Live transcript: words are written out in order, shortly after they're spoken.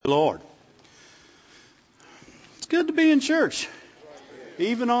Lord. It's good to be in church.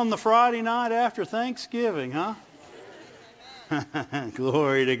 Even on the Friday night after Thanksgiving, huh?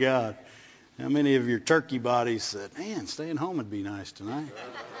 Glory to God. How many of your turkey bodies said, man, staying home would be nice tonight?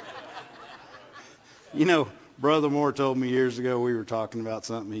 You know, Brother Moore told me years ago, we were talking about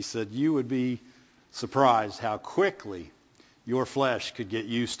something. He said, you would be surprised how quickly your flesh could get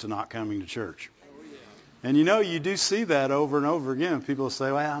used to not coming to church. And you know, you do see that over and over again. People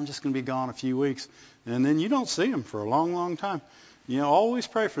say, well, I'm just going to be gone a few weeks. And then you don't see them for a long, long time. You know, always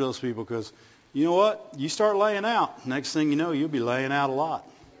pray for those people because, you know what? You start laying out. Next thing you know, you'll be laying out a lot.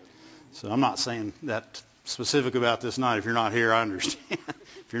 So I'm not saying that specific about this night. If you're not here, I understand.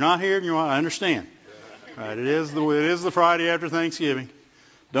 If you're not here, I understand. All right, it is the Friday after Thanksgiving.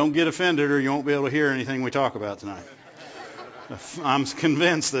 Don't get offended or you won't be able to hear anything we talk about tonight. I'm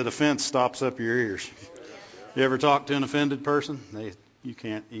convinced that offense stops up your ears. You ever talk to an offended person? They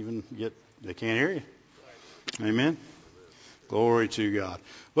can't hear you. Amen. Glory to God.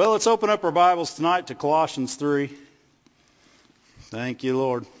 Well, let's open up our Bibles tonight to Colossians 3. Thank you,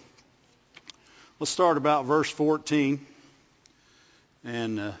 Lord. Let's start about verse 14.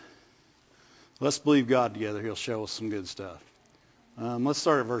 And let's believe God together. He'll show us some good stuff. Let's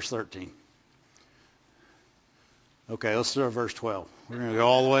start at verse 13. Okay, let's start at verse 12. We're going to go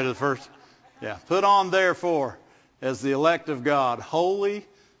all the way to the first. Yeah. Put on, therefore, as the elect of God, holy,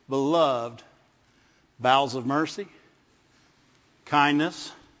 beloved, bowels of mercy,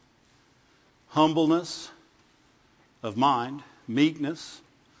 kindness, humbleness of mind, meekness,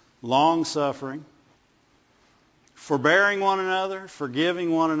 long-suffering, forbearing one another,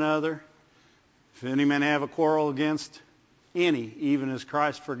 forgiving one another. If any man have a quarrel against any, even as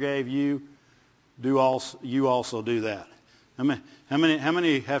Christ forgave you, you also do that. How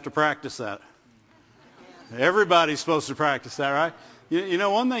many have to practice that? Everybody's supposed to practice that, right? You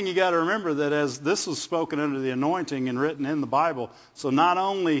know, one thing you got to remember that as this was spoken under the anointing and written in the Bible, so not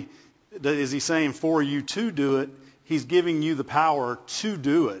only is he saying for you to do it, he's giving you the power to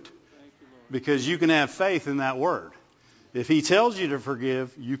do it because you can have faith in that word. If he tells you to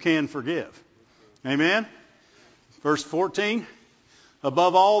forgive, you can forgive. Amen? Verse 14.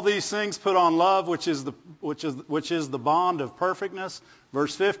 Above all these things, put on love, which is the bond of perfectness.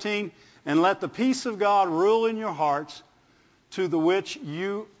 Verse 15. And let the peace of God rule in your hearts, to the which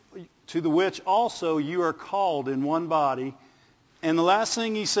also you are called in one body. And the last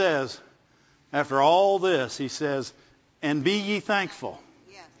thing he says, after all this, he says, and be ye thankful.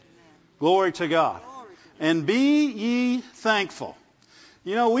 Yes, glory to God. Glory to God. And be ye thankful.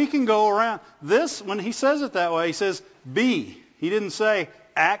 You know, we can go around this, when he says it that way, he says, be. He didn't say,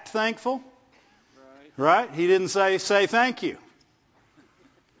 act thankful. Right? He didn't say thank you.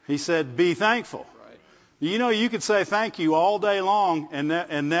 He said, be thankful. Right. You know, you could say thank you all day long and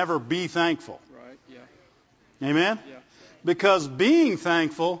never be thankful. Right. Yeah. Amen? Yeah. Because being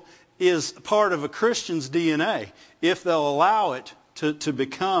thankful is part of a Christian's DNA if they'll allow it to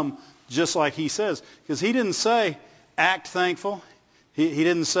become just like he says. Because he didn't say act thankful. He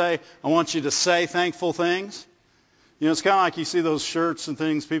didn't say, I want you to say thankful things. You know, it's kind of like you see those shirts and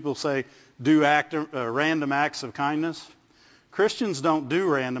things, people say, do random acts of kindness. Christians don't do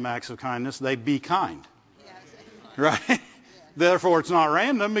random acts of kindness. They be kind. Yes. Right? Yes. Therefore, it's not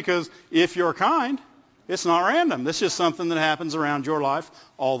random because if you're kind, it's not random. It's just something that happens around your life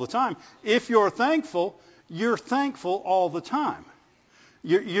all the time. If you're thankful all the time.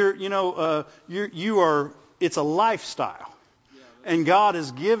 It's a lifestyle. And God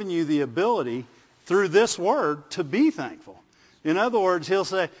has given you the ability through this word to be thankful. In other words, he'll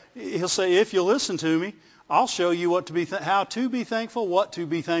say, if you listen to me, I'll show you how to be thankful, what to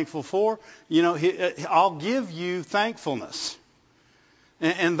be thankful for. You know, I'll give you thankfulness.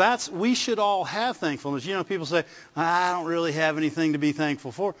 And we should all have thankfulness. You know, people say, I don't really have anything to be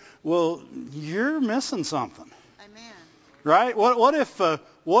thankful for. Well, you're missing something. Amen. Right? What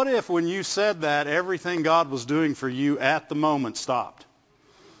if when you said that, everything God was doing for you at the moment stopped?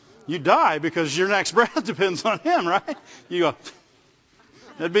 You die because your next breath depends on him, right? You go,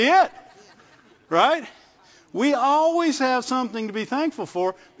 that'd be it. Right? We always have something to be thankful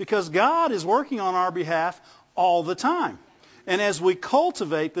for because God is working on our behalf all the time. And as we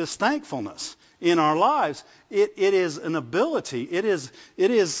cultivate this thankfulness in our lives, it is an ability.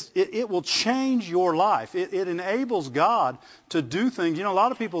 It will change your life. It enables God to do things. You know, a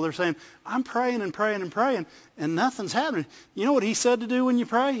lot of people, they're saying, I'm praying and praying and praying, and nothing's happening. You know what he said to do when you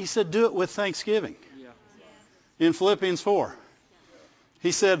pray? He said, do it with thanksgiving. Yeah. In Philippians 4.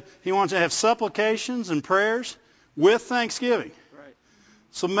 He said he wants to have supplications and prayers with thanksgiving. Right.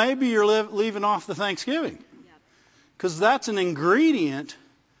 So maybe you're leaving off the thanksgiving. Because that's an ingredient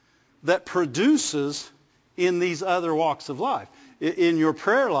that produces in these other walks of life, in your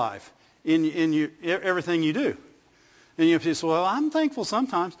prayer life, in your, everything you do. And you say, well, I'm thankful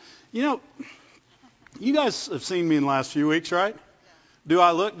sometimes. You know, you guys have seen me in the last few weeks, right? Do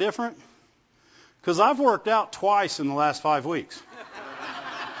I look different? Because I've worked out twice in the last 5 weeks.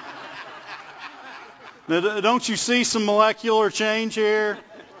 Now, don't you see some molecular change here?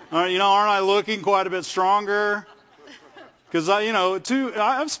 You know, aren't I looking quite a bit stronger? Because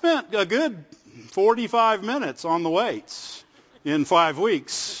I've spent a good 45 minutes on the weights in 5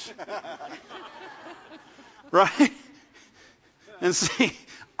 weeks. Right? And see,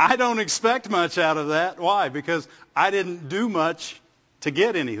 I don't expect much out of that. Why? Because I didn't do much to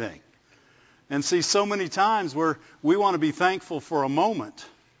get anything. And see, so many times we want to be thankful for a moment,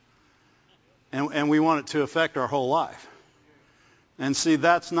 and we want it to affect our whole life. And see,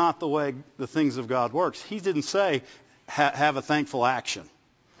 that's not the way the things of God works. He didn't say, have a thankful action.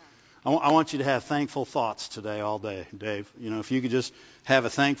 I want you to have thankful thoughts today, all day, Dave. You know, if you could just have a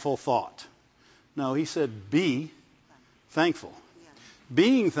thankful thought. No, he said, be thankful.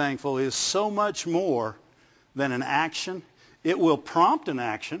 Being thankful is so much more than an action. It will prompt an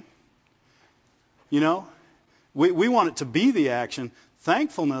action. You know, we want it to be the action.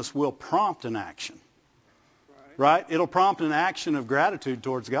 Thankfulness will prompt an action. Right? It'll prompt an action of gratitude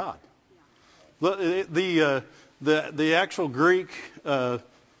towards God. The actual Greek out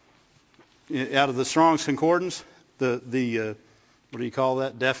of the Strong's Concordance, the what do you call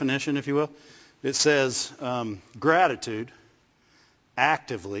that definition, if you will? It says gratitude,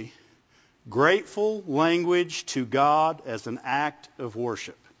 actively, grateful language to God as an act of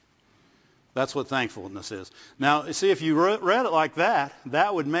worship. That's what thankfulness is. Now, see, if you read it like that,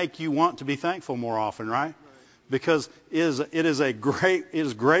 that would make you want to be thankful more often, right? Because it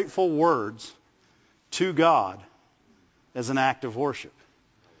is grateful words to God as an act of worship.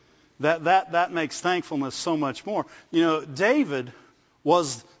 That makes thankfulness so much more. You know, David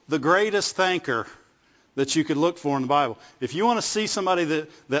was the greatest thanker that you could look for in the Bible. If you want to see somebody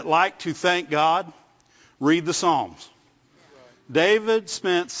that liked to thank God, read the Psalms. David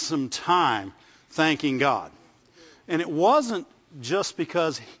spent some time thanking God. And it wasn't just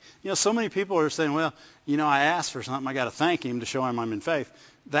because, so many people are saying, well, I asked for something, I got to thank him to show him I'm in faith.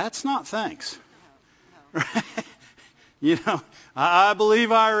 That's not thanks. Right? I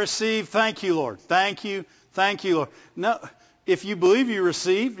believe I received, thank you, Lord. Thank you, Lord. No, if you believe you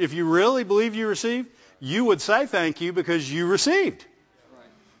received, if you really believe you received, you would say thank you because you received.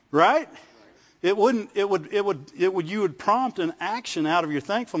 Right? You would prompt an action out of your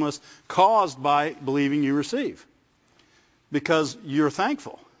thankfulness caused by believing you receive. Because you're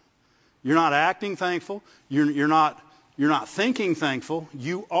thankful. You're not acting thankful. You're not thinking thankful.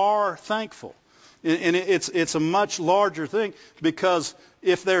 You are thankful. And it's a much larger thing, because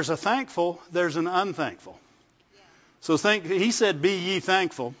if there's a thankful, there's an unthankful. So he said, be ye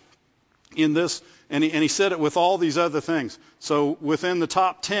thankful in this, and he said it with all these other things. So within the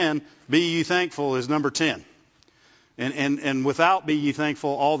top 10, be ye thankful is number 10. And without be ye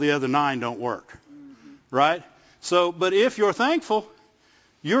thankful, all the other 9 don't work. Right? So, but if you're thankful,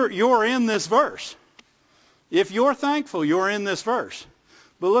 you're in this verse. If you're thankful, you're in this verse.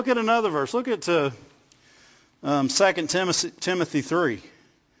 But look at another verse. Look at 2 Timothy 3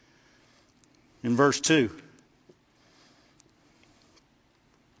 in verse 2.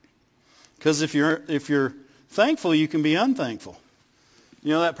 Because if you're thankful, you can be unthankful.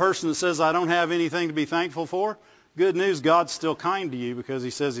 That person that says, I don't have anything to be thankful for, good news, God's still kind to you, because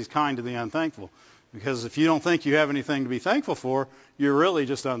he says he's kind to the unthankful. Because if you don't think you have anything to be thankful for, you're really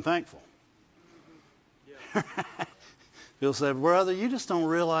just unthankful. Yeah. He'll say, brother, you just don't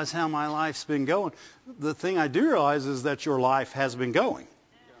realize how my life's been going. The thing I do realize is that your life has been going.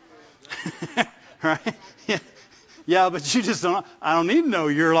 Right? Yeah, but you just don't. I don't need to know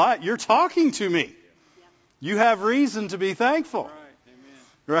your life. You're talking to me. You have reason to be thankful.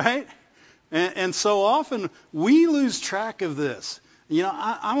 Right? And so often we lose track of this.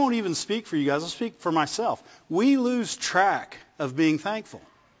 I won't even speak for you guys. I'll speak for myself. We lose track of being thankful.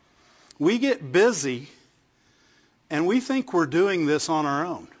 We get busy and we think we're doing this on our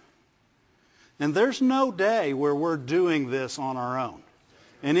own. And there's no day where we're doing this on our own.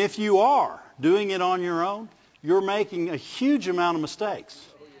 And if you are doing it on your own, you're making a huge amount of mistakes.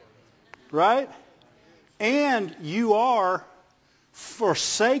 Right? And you are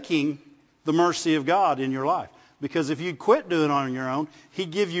forsaking the mercy of God in your life. Because if you'd quit doing it on your own,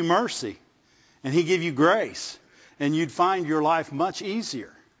 he'd give you mercy. And he'd give you grace. And you'd find your life much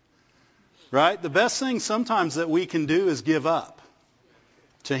easier. Right? The best thing sometimes that we can do is give up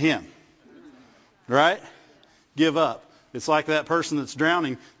to him. Right? Give up. It's like that person that's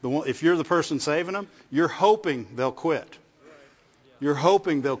drowning. If you're the person saving them, you're hoping they'll quit. You're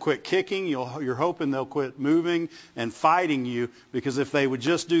hoping they'll quit kicking. You're hoping they'll quit moving and fighting you, because if they would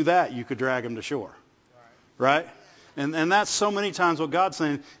just do that, you could drag them to shore. Right? And that's so many times what God's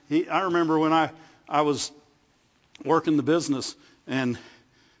saying. I remember when I was working the business, and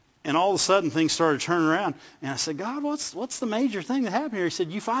all of a sudden things started turning around. And I said, God, what's the major thing that happened here? He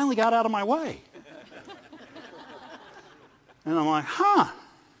said, you finally got out of my way. And I'm like,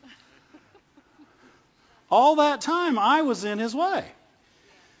 all that time I was in his way.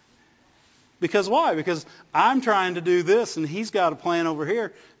 Because why? Because I'm trying to do this, and he's got a plan over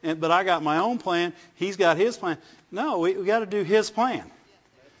here, but I got my own plan. He's got his plan. No, we got to do his plan.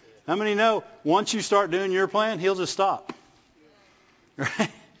 How many know once you start doing your plan, he'll just stop?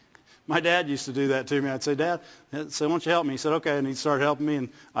 Right? My dad used to do that to me. I'd say, Dad, why don't you help me? He said, okay. And he'd start helping me, and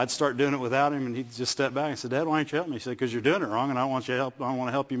I'd start doing it without him, and he'd just step back and say, Dad, why don't you help me? He said, because you're doing it wrong, and I want you to help. I want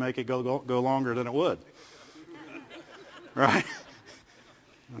to help you make it go longer than it would. Right?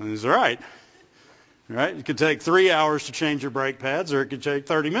 And he's right. Right? It could take 3 hours to change your brake pads, or it could take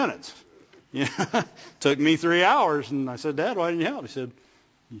 30 minutes. Took me 3 hours, and I said, Dad, why didn't you help? He said,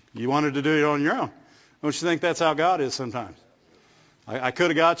 you wanted to do it on your own. Don't you think that's how God is sometimes? I could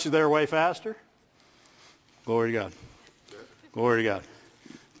have got you there way faster. Glory to God. Glory to God.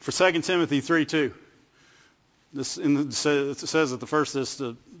 For 2 Timothy 3:2, it says at the first this,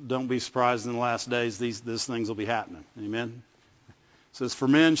 don't be surprised in the last days, these things will be happening. Amen. It says, for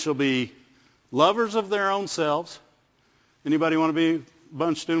men shall be lovers of their own selves. Anybody want to be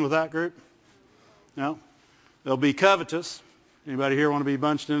bunched in with that group? No. They'll be covetous. Anybody here want to be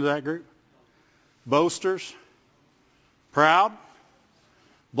bunched into that group? Boasters. Proud.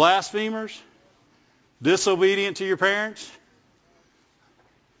 Blasphemers. Disobedient to your parents.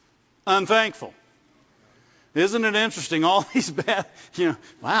 Unthankful. Isn't it interesting? All these bad, wow,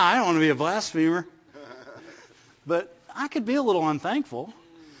 I don't want to be a blasphemer. But I could be a little unthankful.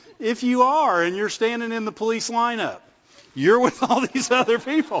 If you are and you're standing in the police lineup, you're with all these other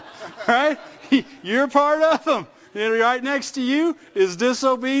people, right? You're part of them. And right next to you is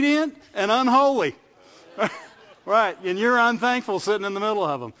disobedient and unholy. Right, and you're unthankful sitting in the middle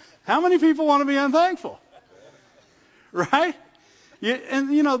of them. How many people want to be unthankful? Right?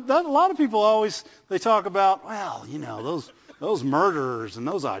 A lot of people always, they talk about, well, those murderers and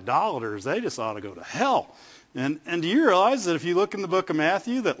those idolaters, they just ought to go to hell. And do you realize that if you look in the book of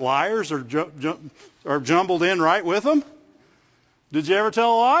Matthew, that liars are jumbled in right with them? Did you ever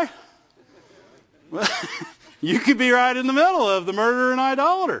tell a lie? Well, you could be right in the middle of the murderer and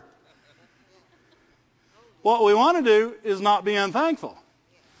idolater. What we want to do is not be unthankful.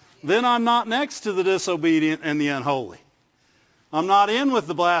 Then I'm not next to the disobedient and the unholy. I'm not in with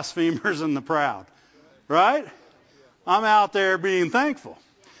the blasphemers and the proud. Right? I'm out there being thankful.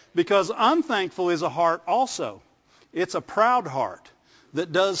 Because unthankful is a heart also. It's a proud heart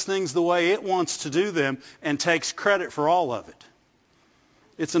that does things the way it wants to do them and takes credit for all of it.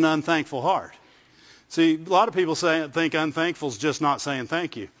 It's an unthankful heart. See, a lot of people think unthankful is just not saying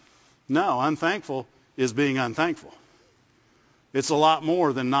thank you. No, unthankful is being unthankful. It's a lot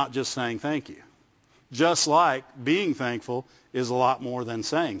more than not just saying thank you. Just like being thankful is a lot more than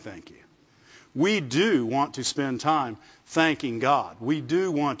saying thank you. We do want to spend time thanking God. We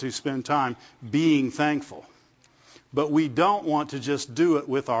do want to spend time being thankful. But we don't want to just do it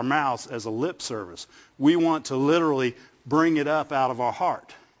with our mouths as a lip service. We want to literally bring it up out of our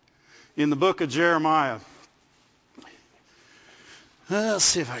heart. In the book of Jeremiah, let's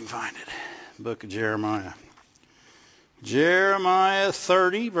see if I can find it. Book of Jeremiah. Jeremiah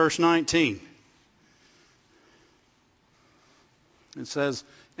 30, verse 19. It says,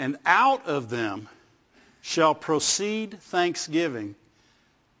 and out of them shall proceed thanksgiving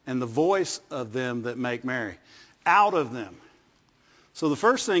and the voice of them that make merry. Out of them. So the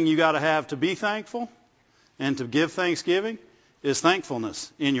first thing you got to have to be thankful and to give thanksgiving is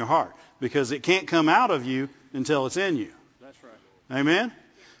thankfulness in your heart. Because it can't come out of you until it's in you. That's right. Amen?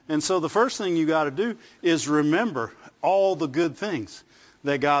 And so the first thing you got to do is remember all the good things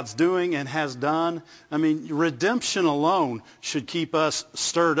that God's doing and has done. I mean, redemption alone should keep us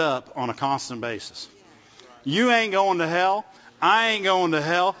stirred up on a constant basis. You ain't going to hell. I ain't going to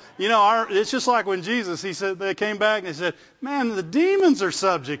hell. It's just like when Jesus, he said, they came back and they said, man, the demons are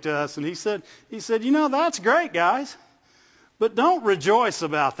subject to us. And he said, that's great, guys. But don't rejoice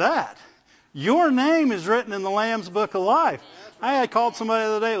about that. Your name is written in the Lamb's Book of Life. I had called somebody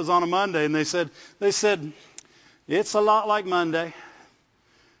the other day. It was on a Monday, and they said, it's a lot like Monday.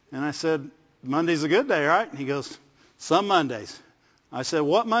 And I said, Monday's a good day, right? And he goes, some Mondays I said,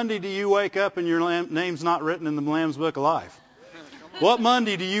 what Monday do you wake up and your name's not written in the Lamb's Book of Life? What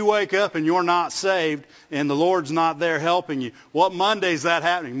Monday do you wake up and you're not saved and the Lord's not there helping you? What Monday is that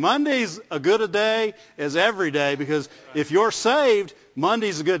happening? Monday's as good a day as every day, because if you're saved,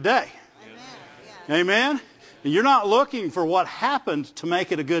 Monday's a good day. Amen? And you're not looking for what happened to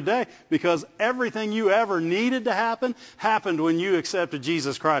make it a good day, because everything you ever needed to happen happened when you accepted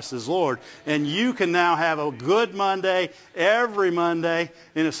Jesus Christ as Lord. And you can now have a good Monday every Monday.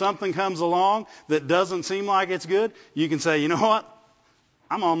 And if something comes along that doesn't seem like it's good, you can say, you know what?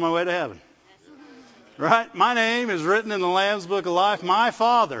 I'm on my way to heaven. Right? My name is written in the Lamb's Book of Life. My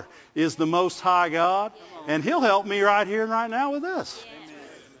Father is the Most High God, and He'll help me right here and right now with this.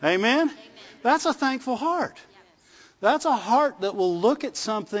 Amen? That's a thankful heart. That's a heart that will look at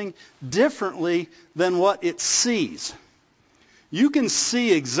something differently than what it sees. You can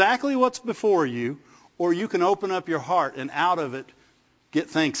see exactly what's before you, or you can open up your heart and out of it get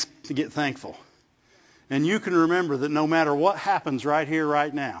thankful. And you can remember that no matter what happens right here,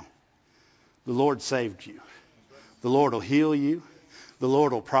 right now, the Lord saved you. The Lord will heal you. The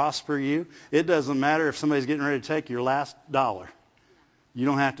Lord will prosper you. It doesn't matter if somebody's getting ready to take your last dollar. You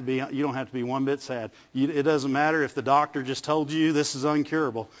don't have to be one bit sad. It doesn't matter if the doctor just told you this is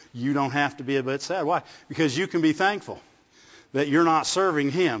incurable. You don't have to be a bit sad. Why? Because you can be thankful that you're not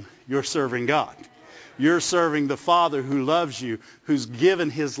serving Him. You're serving God. You're serving the Father who loves you, who's given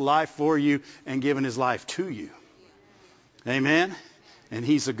His life for you and given His life to you. Amen? And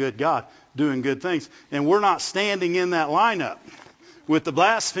He's a good God doing good things. And we're not standing in that lineup with the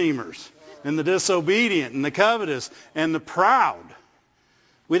blasphemers and the disobedient and the covetous and the proud.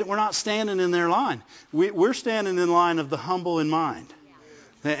 We're not standing in their line. We're standing in line of the humble in mind.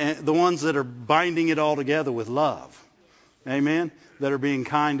 The ones that are binding it all together with love. Amen? That are being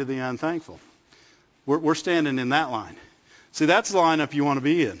kind to the unthankful. We're standing in that line. See, that's the lineup you want to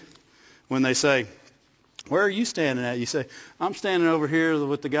be in. When they say, where are you standing at? You say, I'm standing over here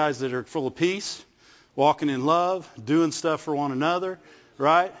with the guys that are full of peace, walking in love, doing stuff for one another,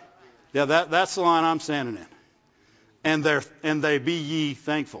 right? Yeah, that's the line I'm standing in. And they be ye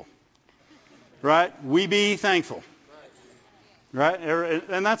thankful. Right? We be thankful. Right?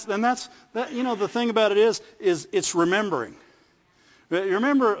 And that's the thing about it is it's remembering. You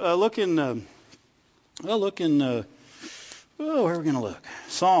remember where are we going to look?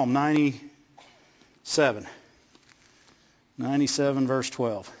 Psalm 97. 97 verse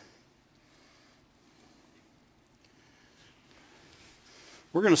 12.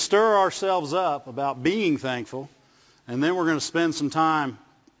 We're going to stir ourselves up about being thankful, and then we're going to spend some time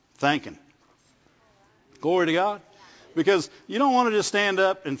thanking. Glory to God. Because you don't want to just stand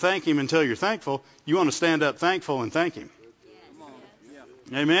up and thank Him until you're thankful. You want to stand up thankful and thank Him.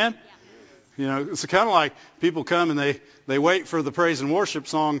 Amen? You know, it's kind of like people come and they wait for the praise and worship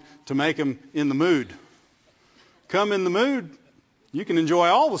song to make them in the mood. Come in the mood, you can enjoy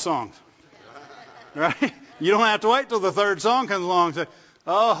all the songs. Right? You don't have to wait till the third song comes along and say,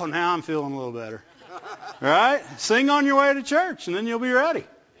 oh, now I'm feeling a little better. Right? Sing on your way to church and then you'll be ready.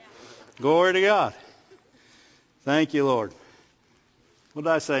 Glory to God. Thank you, Lord. What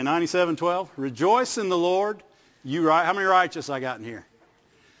did I say? 97:12. Rejoice in the Lord. How many righteous I got in here?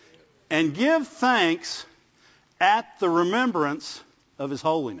 And give thanks at the remembrance of His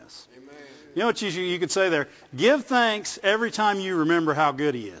holiness. Amen. You know what you could say there? Give thanks every time you remember how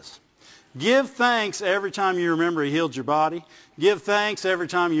good He is. Give thanks every time you remember He healed your body. Give thanks every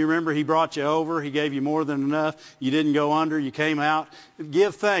time you remember He brought you over. He gave you more than enough. You didn't go under. You came out.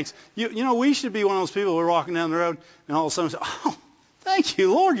 Give thanks. You know, we should be one of those people who are walking down the road and all of a sudden say, oh, thank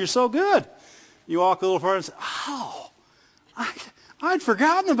you, Lord, you're so good. You walk a little further and say, oh, I'd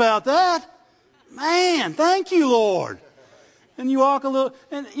forgotten about that. Man, thank you, Lord. And you walk a little,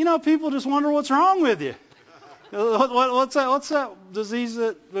 and you know, people just wonder what's wrong with you. What's that disease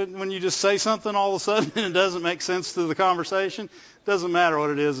that when you just say something all of a sudden and it doesn't make sense to the conversation? It doesn't matter what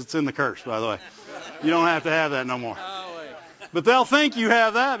it is. It's in the curse, by the way. You don't have to have that no more. But they'll think you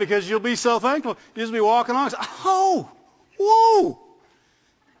have that because you'll be so thankful. You'll just be walking along and say, oh, whoa,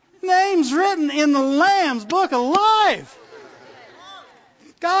 name's written in the Lamb's Book of Life.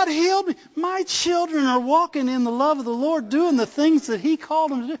 God healed me. My children are walking in the love of the Lord, doing the things that He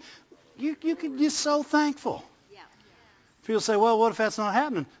called them to do. You could be so thankful. People say, well, what if that's not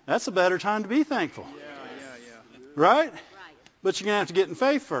happening? That's a better time to be thankful. Right? But you're going to have to get in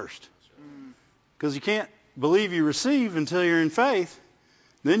faith first. Because you can't believe you receive until you're in faith.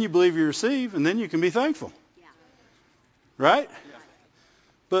 Then you believe you receive, and then you can be thankful. Right?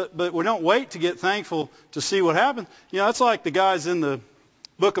 But we don't wait to get thankful to see what happens. You know, that's like the guys in the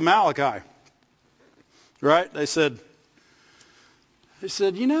book of Malachi. Right? They said, He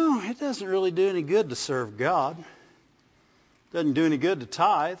said, it doesn't really do any good to serve God. It doesn't do any good to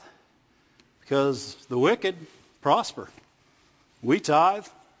tithe because the wicked prosper. We tithe.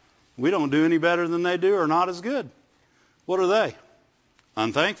 We don't do any better than they do or not as good. What are they?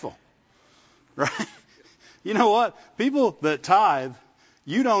 Unthankful. Right? You know what? People that tithe,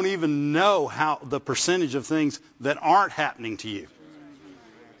 you don't even know how the percentage of things that aren't happening to you.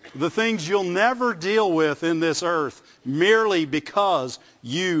 The things you'll never deal with in this earth merely because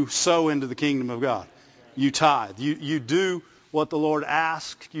you sow into the kingdom of God. You tithe. You do what the Lord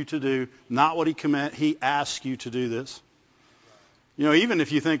asks you to do, not what He asks you to do this. Even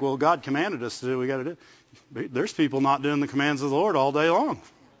if you think, well, God commanded us to do it, we got to do it. There's people not doing the commands of the Lord all day long.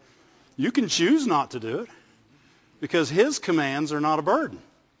 You can choose not to do it because His commands are not a burden.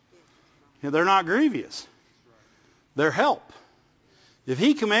 They're not grievous. They're help. If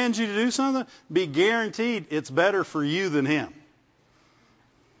He commands you to do something, be guaranteed it's better for you than Him.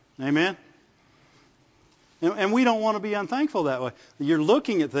 Amen? And we don't want to be unthankful that way. You're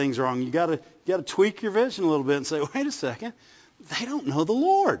looking at things wrong. You got to tweak your vision a little bit and say, wait a second, they don't know the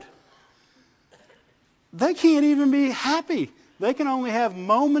Lord. They can't even be happy. They can only have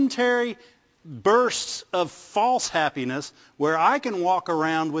momentary bursts of false happiness where I can walk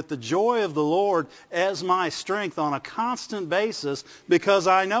around with the joy of the Lord as my strength on a constant basis because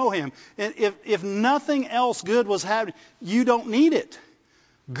I know Him. And if nothing else good was happening, you don't need it.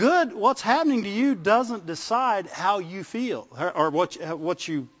 Good, what's happening to you doesn't decide how you feel or what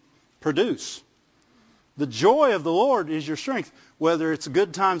you produce. The joy of the Lord is your strength. Whether it's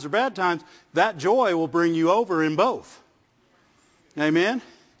good times or bad times, that joy will bring you over in both. Amen?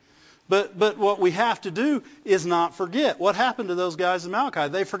 But what we have to do is not forget. What happened to those guys in Malachi?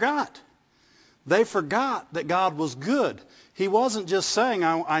 They forgot. They forgot that God was good. He wasn't just saying,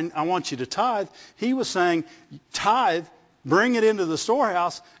 I want you to tithe. He was saying, tithe, bring it into the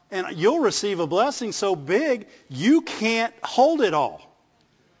storehouse, and you'll receive a blessing so big you can't hold it all.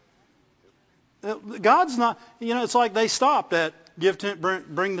 God's not, it's like they stopped at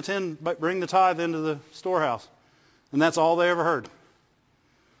bring the tithe into the storehouse. And that's all they ever heard.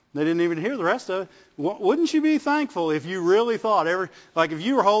 They didn't even hear the rest of it. Wouldn't you be thankful if you really thought, like if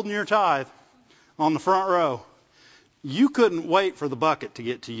you were holding your tithe on the front row, you couldn't wait for the bucket to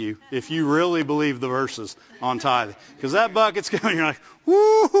get to you if you really believed the verses on tithing. Because that bucket's coming, you're like,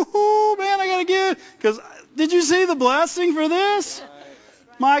 woo, man, I got to give it. Because did you see the blessing for this?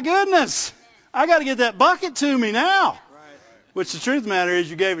 My goodness, I got to get that bucket to me now. Which the truth of the matter is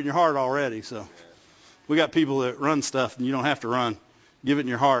you gave it in your heart already. So we got people that run stuff and you don't have to run. Give it in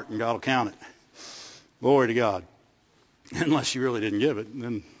your heart and God will count it. Glory to God. Unless you really didn't give it,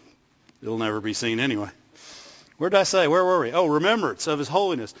 then it'll never be seen anyway. Where did I say? Where were we? Oh, remembrance of His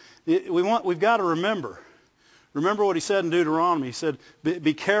holiness. We've got to remember. Remember what He said in Deuteronomy. He said,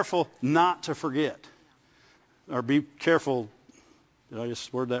 be careful not to forget. Or be careful. Did I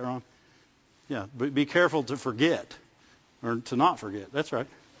just word that wrong? Yeah. Be careful to forget. Or to not forget. That's right.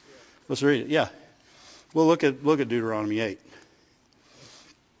 Let's read it. Yeah. Well, look at Deuteronomy 8.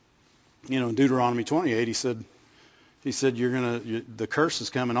 In Deuteronomy 28, he said, the curse is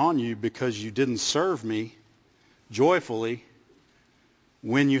coming on you because you didn't serve me joyfully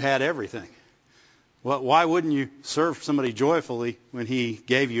when you had everything. Well, why wouldn't you serve somebody joyfully when He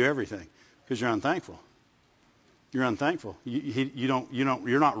gave you everything? Because you're unthankful. You're unthankful.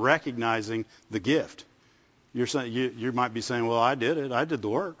 You're not recognizing the gift. You're saying you might be saying, well, I did it. I did the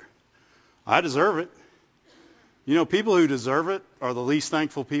work. I deserve it. People who deserve it are the least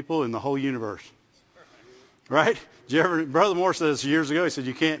thankful people in the whole universe. Right? Brother Moore said this years ago. He said,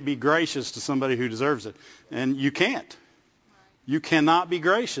 you can't be gracious to somebody who deserves it. And you can't. You cannot be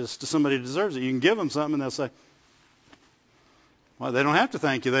gracious to somebody who deserves it. You can give them something and they'll say, well, they don't have to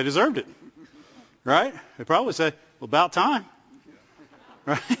thank you. They deserved it. Right? They probably say, well, about time.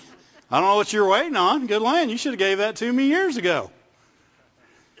 Right? I don't know what you're waiting on. Good land. You should have gave that to me years ago.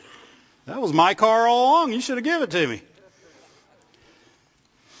 That was my car all along. You should have given it to me.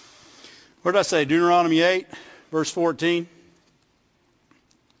 Where did I say? Deuteronomy 8, verse 14.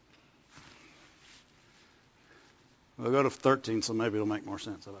 We'll go to 13, so maybe it'll make more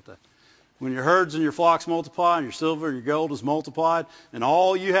sense. How about that? When your herds and your flocks multiply, and your silver and your gold is multiplied, and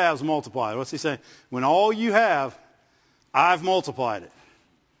all you have is multiplied. What's he saying? When all you have, I've multiplied it.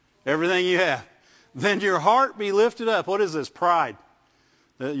 Everything you have. Then your heart be lifted up. What is this? Pride.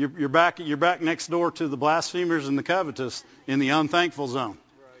 You're back next door to the blasphemers and the covetous in the unthankful zone.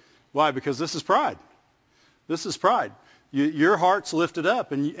 Right. Why? Because this is pride. This is pride. Your heart's lifted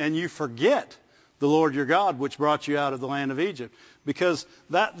up and you forget the Lord your God, which brought you out of the land of Egypt. Because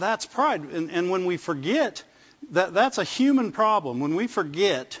that's pride. And when we forget, That's a human problem. When we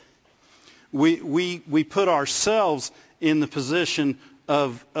forget, we put ourselves in the position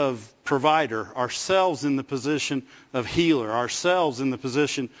of provider, ourselves in the position of healer, ourselves in the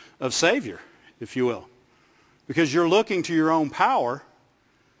position of savior, if you will. Because you're looking to your own power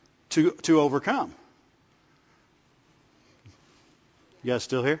to overcome. You guys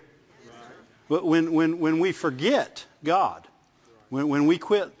still here? But when we forget God, when we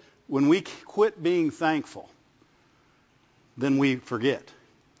quit being thankful, then we forget.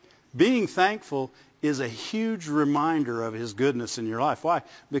 Being thankful is a huge reminder of His goodness in your life. Why?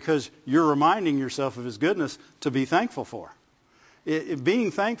 Because you're reminding yourself of His goodness to be thankful for.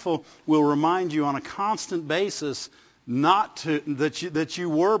 Being thankful will remind you on a constant basis that you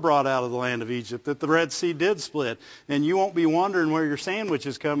were brought out of the land of Egypt, that the Red Sea did split, and you won't be wondering where your sandwich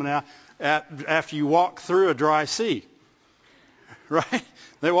is coming out after you walk through a dry sea. Right?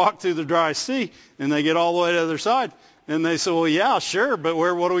 They walk through the dry sea, and they get all the way to the other side, and they say, well, yeah, sure, but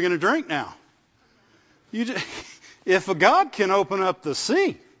what are we going to drink now? If a God can open up the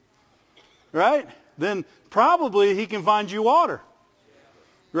sea, right, then probably He can find you water.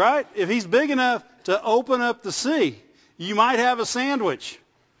 Right? If He's big enough to open up the sea, you might have a sandwich.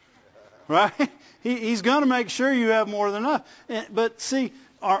 Right? He's going to make sure you have more than enough. But see,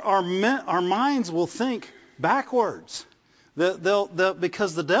 our minds will think backwards.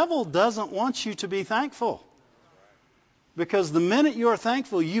 Because the devil doesn't want you to be thankful. Because the minute you are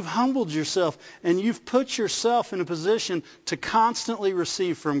thankful, you've humbled yourself and you've put yourself in a position to constantly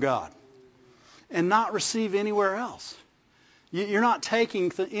receive from God and not receive anywhere else. You're not taking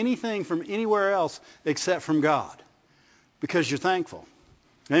anything from anywhere else except from God because you're thankful.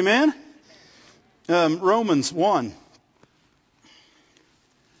 Amen? Romans 1.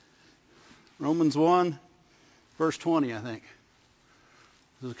 Romans 1, verse 20, I think.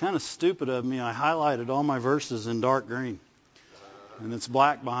 It was kind of stupid of me. I highlighted all my verses in dark green. And it's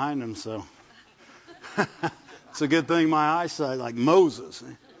black behind them, so it's a good thing my eyesight, like Moses.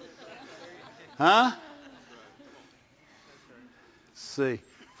 Huh? Let's see.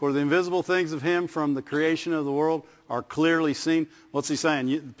 For the invisible things of Him from the creation of the world are clearly seen. What's he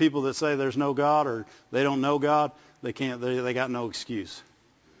saying? People that say there's no God or they don't know God, they got no excuse.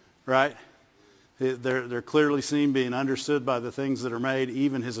 Right? They're clearly seen, being understood by the things that are made,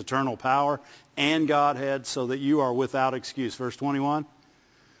 even His eternal power and Godhead, so that you are without excuse. Verse 21.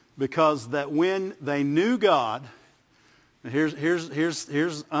 Because that when they knew God,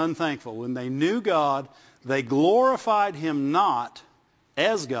 here's unthankful. When they knew God, they glorified Him not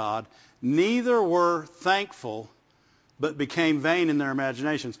as God, neither were thankful, but became vain in their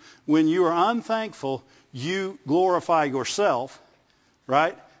imaginations. When you are unthankful, you glorify yourself,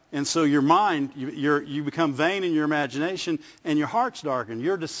 right? And so your mind, you become vain in your imagination, and your heart's darkened.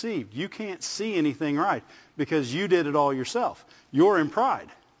 You're deceived. You can't see anything right because you did it all yourself. You're in pride.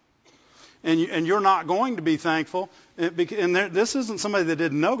 And you're not going to be thankful. And this isn't somebody that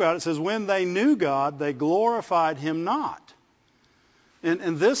didn't know God. It says, when they knew God, they glorified Him not.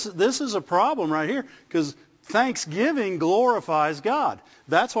 And this is a problem right here, because thanksgiving glorifies God.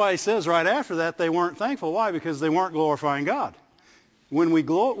 That's why He says right after that they weren't thankful. Why? Because they weren't glorifying God. When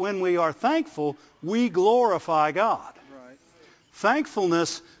we are thankful, we glorify God. Right.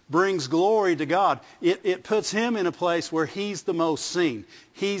 Thankfulness brings glory to God. It puts Him in a place where He's the most seen.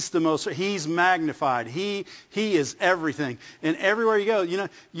 He's magnified. He is everything. And everywhere you go,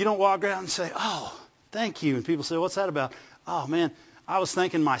 you don't walk around and say, oh, thank you. And people say, what's that about? Oh, man, I was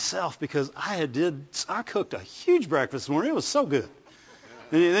thanking myself because I cooked a huge breakfast this morning. It was so good.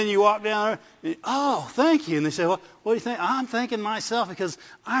 And then you walk down there, and, oh, thank you. And they say, well, what do you think? I'm thanking myself because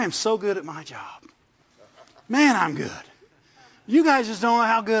I am so good at my job. Man, I'm good. You guys just don't know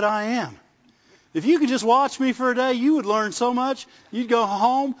how good I am. If you could just watch me for a day, you would learn so much. You'd go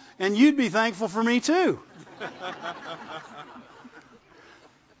home, and you'd be thankful for me too.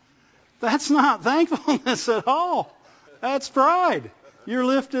 That's not thankfulness at all. That's pride. You're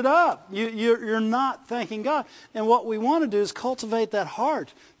lifted up. You're not thanking God. And what we want to do is cultivate that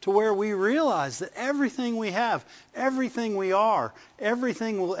heart to where we realize that everything we have, everything we are,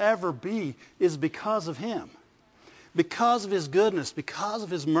 everything we'll ever be is because of Him. Because of His goodness, because of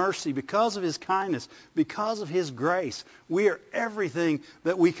His mercy, because of His kindness, because of His grace. We are everything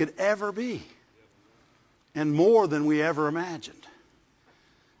that we could ever be. And more than we ever imagined.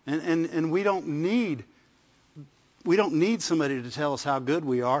 And we don't need somebody to tell us how good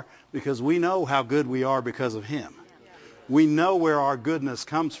we are, because we know how good we are because of Him. We know where our goodness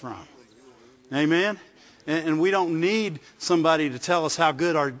comes from. Amen? And we don't need somebody to tell us how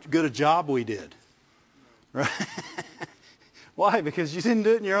good a job we did. Right? Why? Because you didn't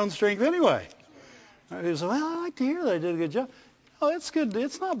do it in your own strength anyway. He said, well, I like to hear they did a good job. Oh, it's good.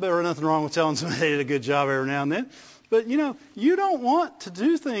 It's not better, nothing wrong with telling somebody they did a good job every now and then. But, you don't want to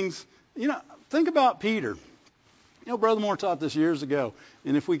do things, think about Peter. Brother Moore taught this years ago.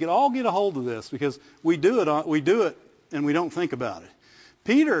 And if we could all get a hold of this, because we do it and we don't think about it.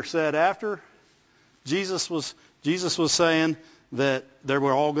 Peter said after Jesus was saying that they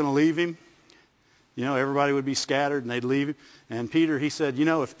were all going to leave him, everybody would be scattered and they'd leave him. And Peter, he said,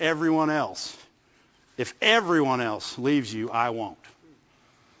 if everyone else leaves you, I won't.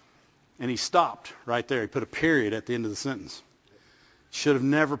 And he stopped right there. He put a period at the end of the sentence. Should have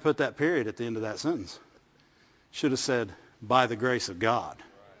never put that period at the end of that sentence. Should have said, by the grace of God.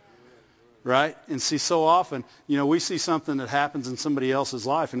 Right? And see, so often, we see something that happens in somebody else's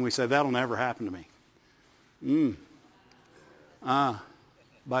life and we say, that'll never happen to me.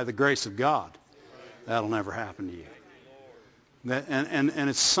 By the grace of God, that'll never happen to you. And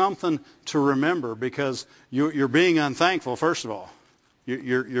it's something to remember, because you're being unthankful, first of all.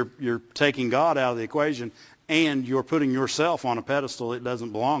 You're taking God out of the equation, and you're putting yourself on a pedestal it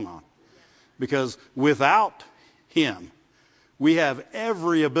doesn't belong on. Because without Him, we have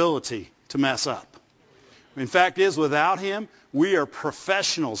every ability to mess up. In fact, without Him, we are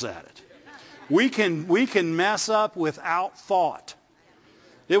professionals at it. We can mess up without thought.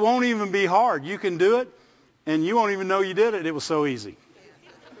 It won't even be hard. You can do it, and you won't even know you did it. It was so easy.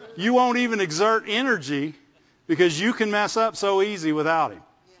 You won't even exert energy, because you can mess up so easy without Him.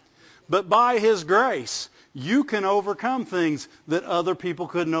 But by His grace, you can overcome things that other people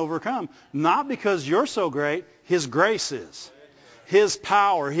couldn't overcome. Not because you're so great. His grace is. His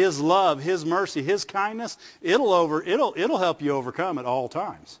power, His love, His mercy, His kindness, it'll help you overcome at all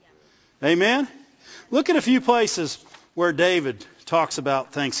times. Amen? Look at a few places where David talks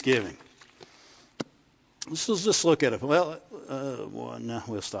about thanksgiving. Let's just look at it. Well, no,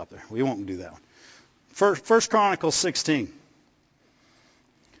 we'll stop there. We won't do that one. First Chronicles 16.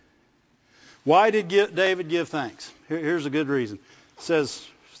 Why did David give thanks? Here's a good reason. It says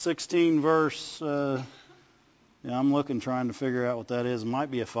 16 verse... I'm looking, trying to figure out what that is. It might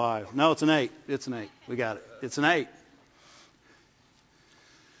be a 5. No, it's an 8. It's an 8. We got it. It's an 8.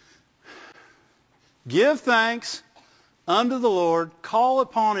 Give thanks unto the Lord, call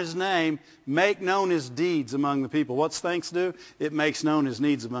upon His name, make known His deeds among the people. What's thanks do? It makes known His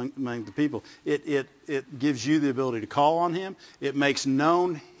needs among the people. It gives you the ability to call on Him. It makes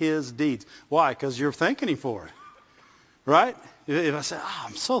known His deeds. Why? Because you're thanking Him for it. Right? If I say,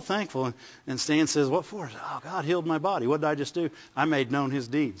 I'm so thankful, and Stan says, what for? God healed my body. What did I just do? I made known His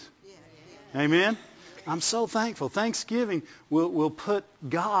deeds. Yeah. Amen? I'm so thankful. Thanksgiving will put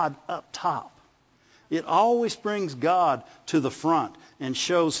God up top. It always brings God to the front and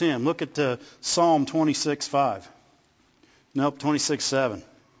shows Him. Look at Psalm 26:5. Nope, 26:7.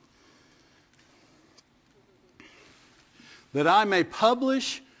 That I may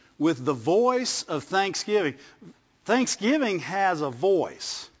publish with the voice of thanksgiving. Thanksgiving has a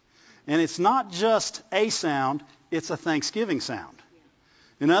voice. And it's not just a sound, it's a thanksgiving sound.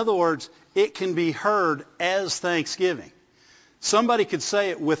 In other words, it can be heard as thanksgiving. Somebody could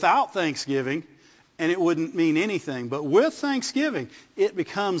say it without thanksgiving, and it wouldn't mean anything. But with thanksgiving, it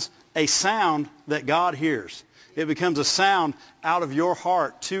becomes a sound that God hears. It becomes a sound out of your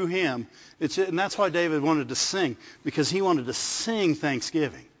heart to Him. And that's why David wanted to sing, because he wanted to sing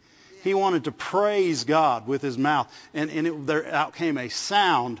thanksgiving. He wanted to praise God with his mouth. And there out came a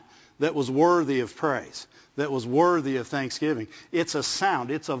sound that was worthy of praise, that was worthy of thanksgiving. It's a sound.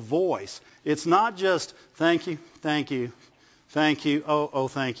 It's a voice. It's not just thank you, thank you, thank you, oh,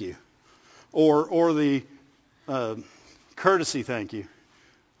 thank you. Or the courtesy thank you.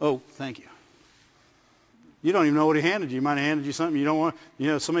 Oh, thank you. You don't even know what he handed you. He might have handed you something you don't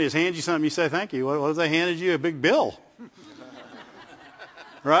want. Somebody has handed you something, you say thank you. What if they handed you a big bill?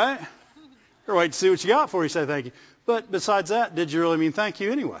 Right? Or wait to see what you got before you say thank you. But besides that, did you really mean thank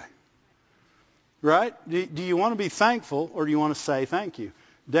you anyway? Right? Do you want to be thankful, or do you want to say thank you?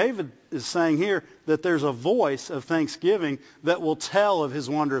 David is saying here that there's a voice of thanksgiving that will tell of His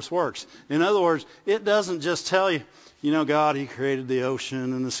wondrous works. In other words, it doesn't just tell you, God, He created the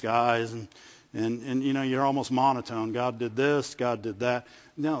ocean and the skies, and you're almost monotone. God did this, God did that.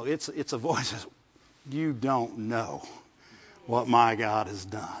 No, it's a voice. You don't know what my God has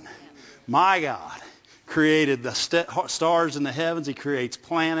done. My God created the stars in the heavens. He creates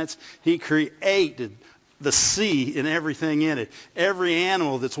planets. He created the sea and everything in it. Every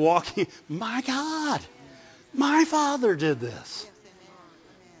animal that's walking. My God, my Father did this.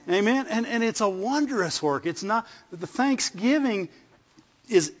 Amen. And it's a wondrous work. It's not, the thanksgiving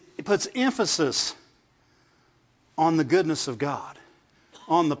it puts emphasis on the goodness of God,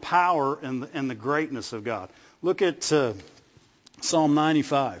 on the power and the greatness of God. Look at Psalm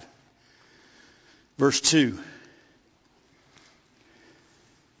 95, verse 2.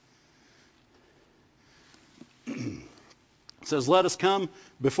 It says, let us come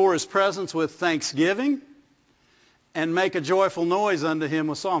before his presence with thanksgiving and make a joyful noise unto him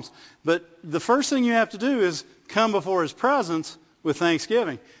with psalms. But the first thing you have to do is come before his presence with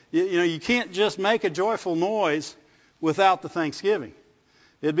thanksgiving. You can't just make a joyful noise without the thanksgiving.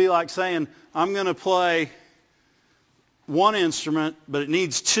 It'd be like saying, I'm going to play one instrument, but it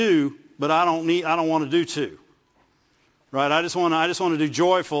needs two, but I don't want to do two. Right? I just want to do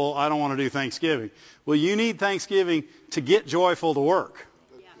joyful. I don't want to do thanksgiving. Well, you need thanksgiving to get joyful to work.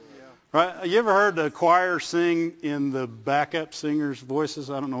 Yeah. Right? You ever heard the choir sing in the backup singers' voices?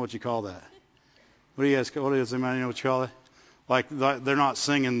 I don't know what you call that. What do you guys? What is? Anybody know what you call it? Like they're not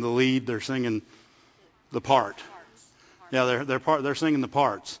singing the lead; they're singing the part. Yeah, they're singing the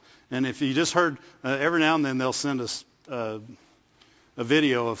parts. And if you just heard, every now and then they'll send us a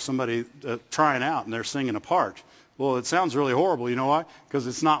video of somebody trying out, and they're singing a part. Well, it sounds really horrible. You know why? Because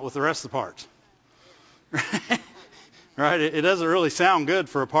it's not with the rest of the parts. Right? It doesn't really sound good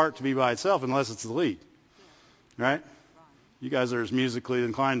for a part to be by itself unless it's the lead. Right? You guys are as musically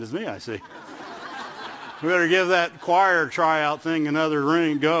inclined as me, I see. We better give that choir tryout thing another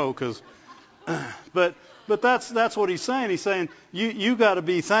go, but that's what he's saying. He's saying you got to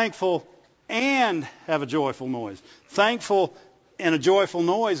be thankful and have a joyful noise. Thankful and a joyful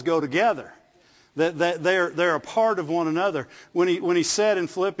noise go together. That they're a part of one another. When he said in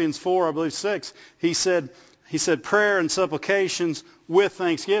Philippians 4, I believe 6, he said prayer and supplications with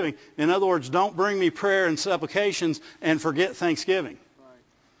thanksgiving. In other words, don't bring me prayer and supplications and forget thanksgiving.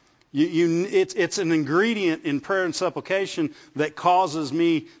 It's an ingredient in prayer and supplication that causes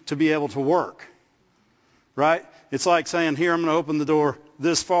me to be able to work. Right? It's like saying, here, I'm going to open the door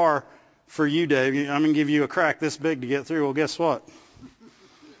this far for you, Dave. I'm going to give you a crack this big to get through. Well, guess what?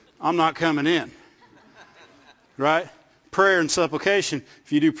 I'm not coming in. Right? Prayer and supplication.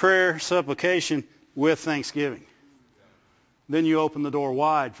 If you do prayer, supplication with thanksgiving, then you open the door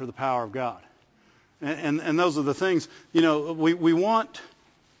wide for the power of God. And those are the things, we want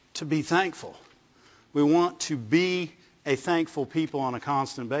to be thankful. We want to be a thankful people on a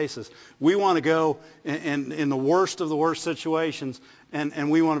constant basis. We want to go in the worst of the worst situations, and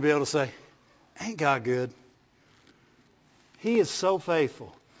we want to be able to say, ain't God good? He is so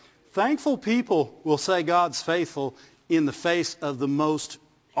faithful. Thankful people will say God's faithful in the face of the most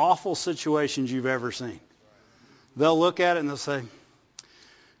awful situations you've ever seen. They'll look at it and they'll say,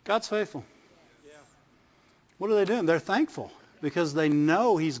 God's faithful. What are they doing? They're thankful because they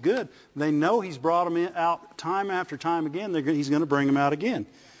know He's good. They know He's brought them out time after time again. He's going to bring them out again.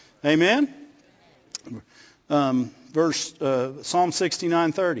 Amen? Psalm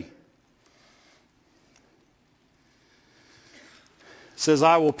 69:30. Says,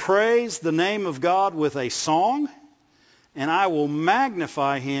 I will praise the name of God with a song, and I will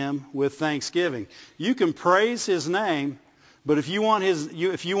magnify Him with thanksgiving. You can praise His name, but if you want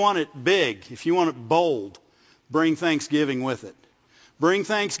it big, if you want it bold, bring thanksgiving with it. Bring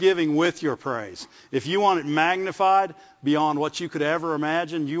thanksgiving with your praise. If you want it magnified beyond what you could ever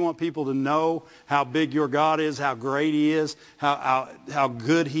imagine, you want people to know how big your God is, how great He is, how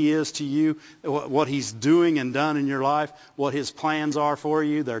good He is to you, what He's doing and done in your life, what His plans are for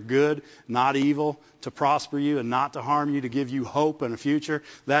you. They're good, not evil, to prosper you and not to harm you, to give you hope and a future.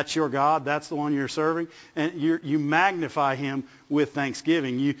 That's your God. That's the one you're serving. And you magnify Him with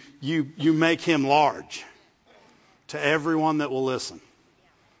thanksgiving. You make Him large to everyone that will listen.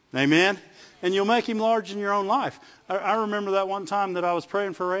 Amen? And you'll make Him large in your own life. I remember that one time that I was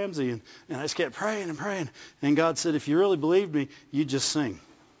praying for Ramsey, and I just kept praying and praying. And God said, if you really believed me, you just sing.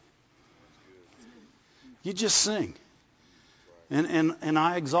 You just sing. And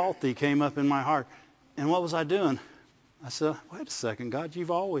I exalt Thee came up in my heart. And what was I doing? I said, wait a second, God,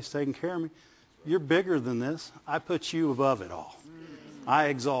 You've always taken care of me. You're bigger than this. I put You above it all. I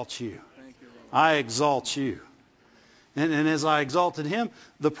exalt You. I exalt You. And as I exalted Him,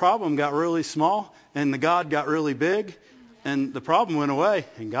 the problem got really small, and the God got really big, and the problem went away,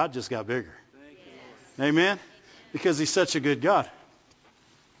 and God just got bigger. Amen? Because He's such a good God.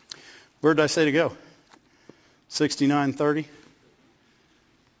 Where did I say to go? 69:30?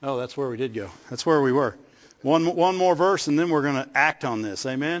 Oh, that's where we did go. That's where we were. One more verse, and then we're going to act on this.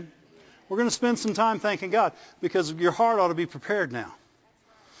 Amen? We're going to spend some time thanking God, because your heart ought to be prepared now.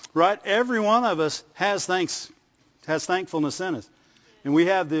 Right? Every one of us has thankfulness in us. And we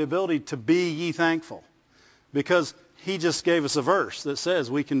have the ability to be ye thankful. Because He just gave us a verse that says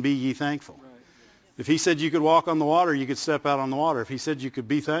we can be ye thankful. If he said you could walk on the water, you could step out on the water. If he said you could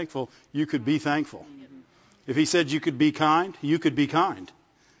be thankful, you could be thankful. If he said you could be kind, you could be kind.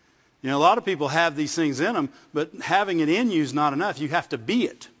 You know, a lot of people have these things in them, but having it in you is not enough. You have to be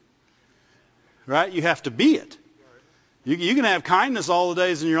it. Right? You have to be it. You can have kindness all the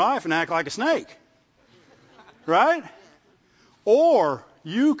days in your life and act like a snake. Right? Or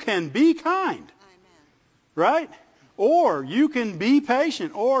you can be kind. Right? Or you can be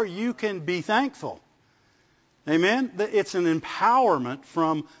patient. Or you can be thankful. Amen? It's an empowerment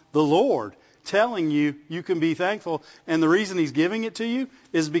from the Lord telling you you can be thankful. And the reason he's giving it to you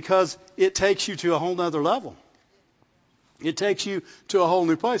is because it takes you to a whole nother level. It takes you to a whole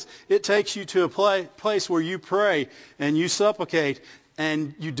new place. It takes you to a place where you pray and you supplicate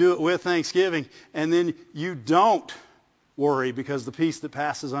and you do it with thanksgiving. And then you don't worry because the peace that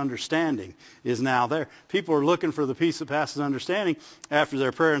passes understanding is now there. People are looking for the peace that passes understanding after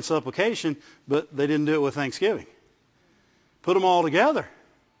their prayer and supplication, but they didn't do it with thanksgiving. Put them all together.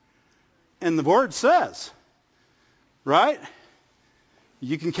 And the Word says, right?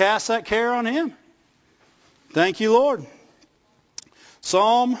 You can cast that care on Him. Thank you, Lord.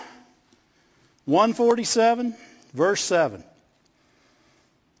 Psalm 147, verse 7.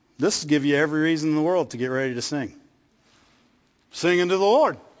 This will give you every reason in the world to get ready to sing. Sing unto the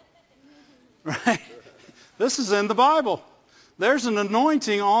Lord. Right? This is in the Bible. There's an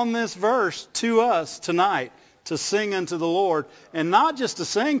anointing on this verse to us tonight to sing unto the Lord. And not just to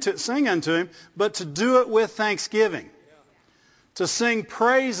sing unto Him, but to do it with thanksgiving. To sing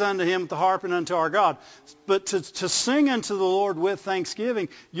praise unto Him with the harp and unto our God. But to sing unto the Lord with thanksgiving,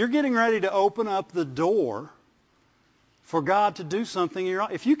 you're getting ready to open up the door for God to do something in your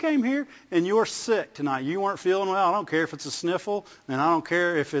life. If you came here and you're sick tonight, you weren't feeling well, I don't care if it's a sniffle, and I don't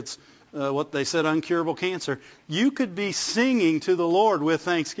care if it's what they said, uncurable cancer. You could be singing to the Lord with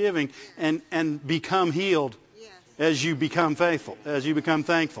thanksgiving and become healed as you become faithful, as you become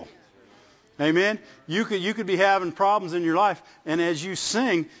thankful. Amen? You could be having problems in your life, and as you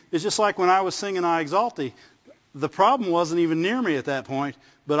sing, it's just like when I was singing I Exalt Thee. The problem wasn't even near me at that point,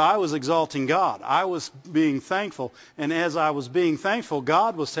 but I was exalting God. I was being thankful, and as I was being thankful,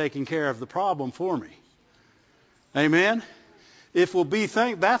 God was taking care of the problem for me. Amen? If we'll be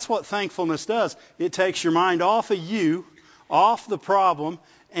that's what thankfulness does. It takes your mind off of you, off the problem,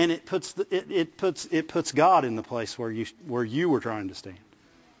 and it puts God in the place where you were trying to stand.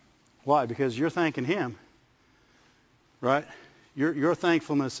 Why? Because you're thanking Him, right? Your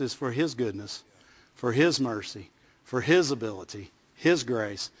thankfulness is for His goodness, for His mercy, for His ability, His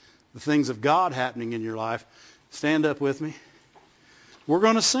grace, the things of God happening in your life. Stand up with me. We're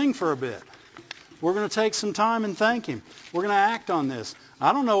going to sing for a bit. We're going to take some time and thank Him. We're going to act on this.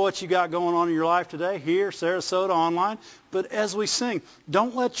 I don't know what you got going on in your life today, here, Sarasota, online, but as we sing,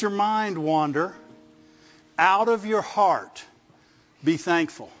 don't let your mind wander. Out of your heart, be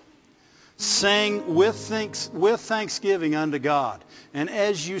thankful. Sing with thanksgiving unto God. And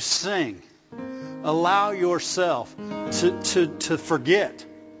as you sing, allow yourself to forget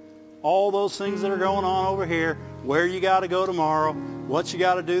all those things that are going on over here, where you got to go tomorrow, what you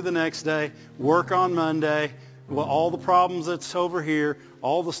got to do the next day, work on Monday, all the problems that's over here,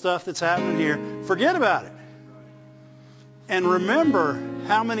 all the stuff that's happening here. Forget about it. And remember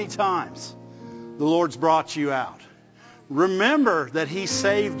how many times the Lord's brought you out. Remember that He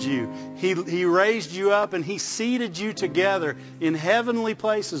saved you. He raised you up and He seated you together in heavenly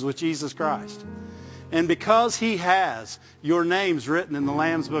places with Jesus Christ. And because He has, your name's written in the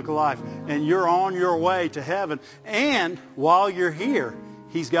Lamb's Book of Life. And you're on your way to heaven. And while you're here,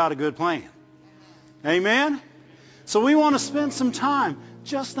 He's got a good plan. Amen? So we want to spend some time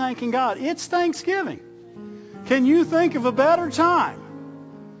just thanking God. It's Thanksgiving. Can you think of a better time?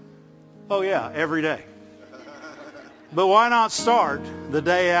 Oh yeah, every day. But why not start the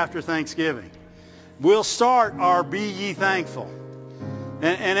day after Thanksgiving? We'll start our Be Ye Thankful.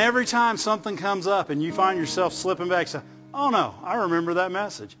 And every time something comes up and you find yourself slipping back, say, oh no, I remember that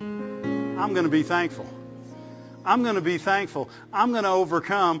message. I'm going to be thankful. I'm going to be thankful. I'm going to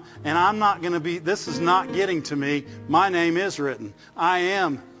overcome, and I'm not going to be, this is not getting to me. My name is written. I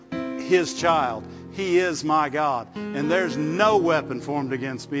am His child. He is my God. And there's no weapon formed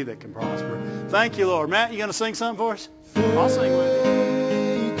against me that can prosper. Thank you, Lord. Matt, you going to sing something for us? I'll sing with you.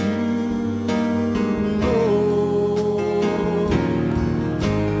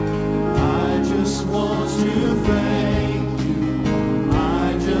 I just want to thank you.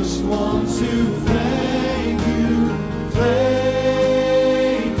 I just want to thank you.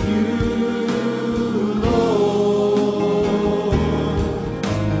 Thank you, Lord.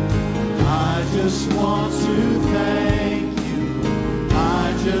 I just want to thank you.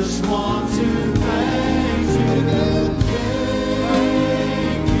 I just want to thank you.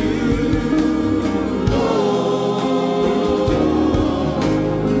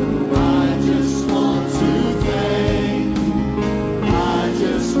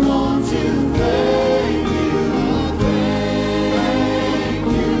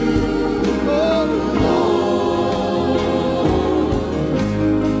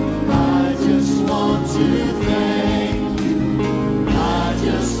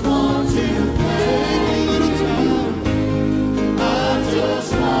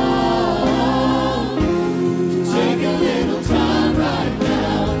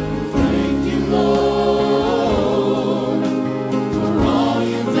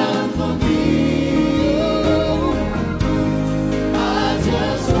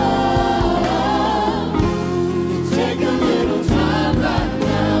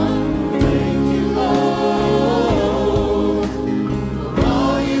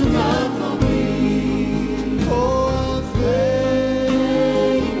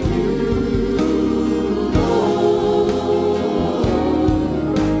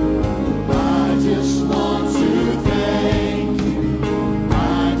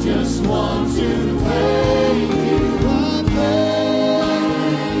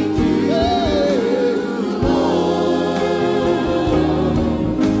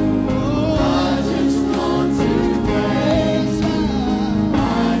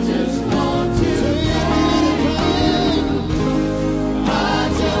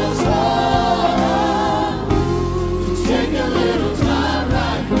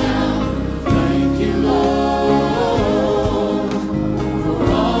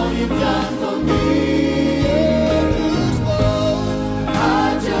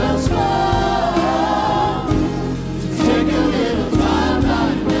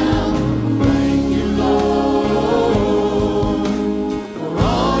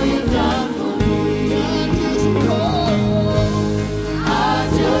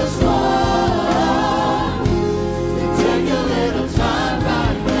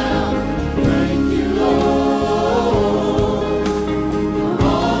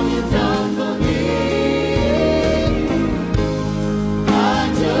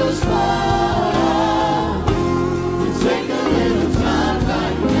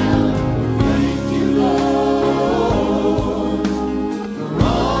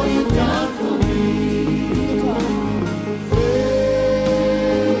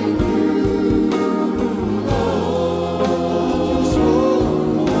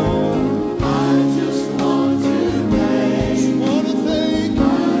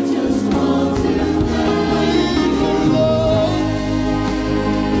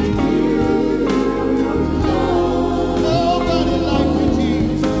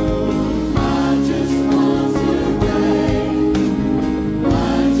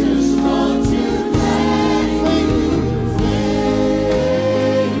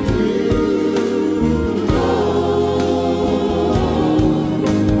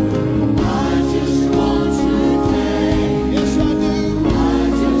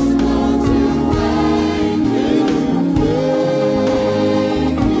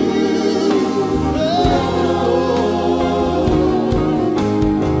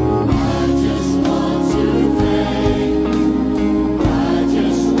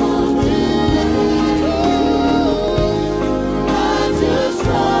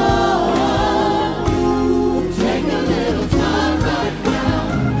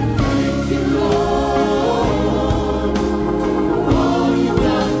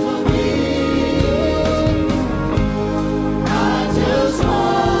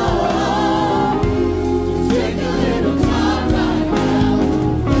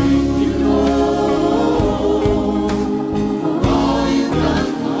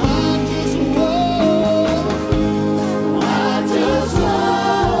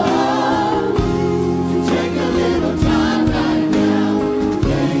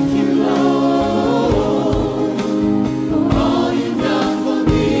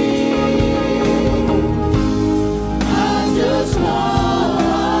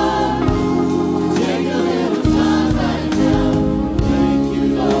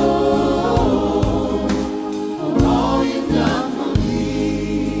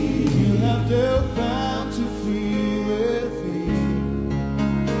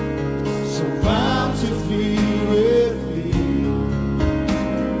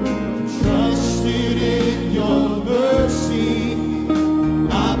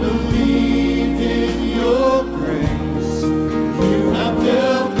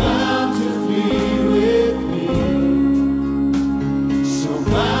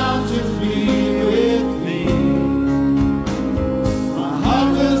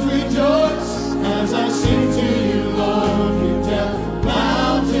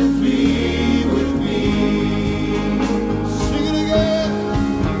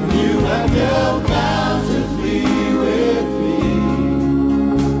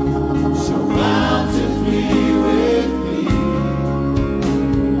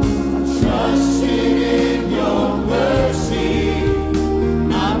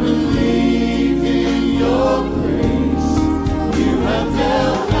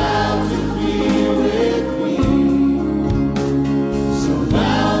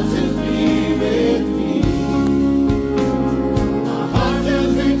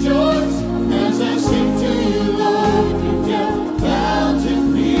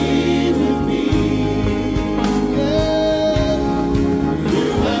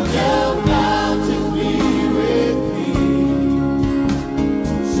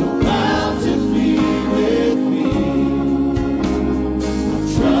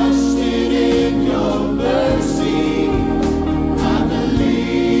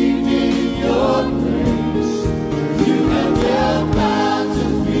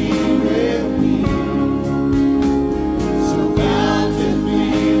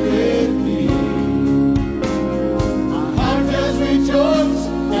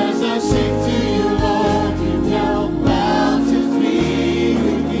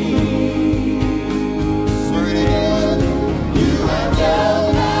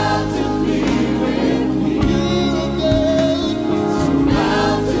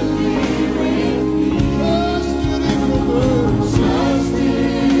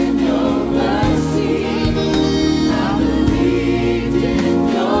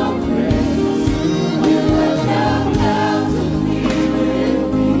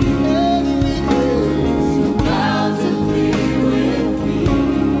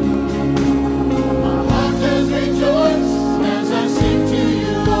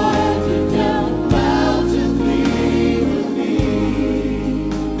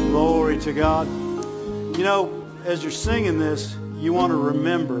 God. You know, as you're singing this, you want to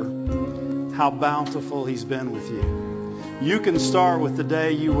remember how bountiful He's been with you. You can start with the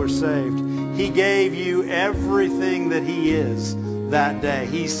day you were saved. He gave you everything that He is that day.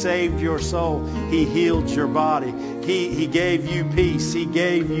 He saved your soul. He healed your body. He gave you peace. He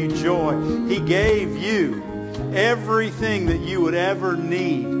gave you joy. He gave you everything that you would ever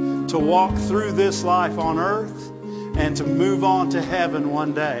need to walk through this life on earth and to move on to heaven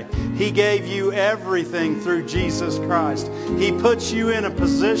one day. He gave you everything through Jesus Christ. He puts you in a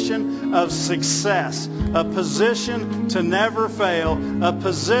position of success, a position to never fail, a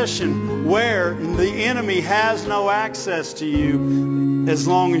position where the enemy has no access to you as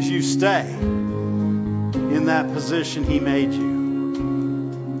long as you stay in that position He made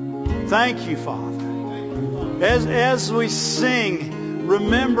you. Thank you, Father. As we sing,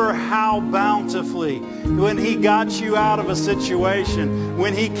 remember how bountifully, when He got you out of a situation,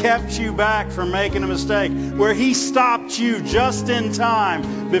 when He kept you back from making a mistake, where He stopped you just in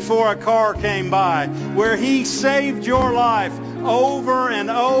time before a car came by, where He saved your life over and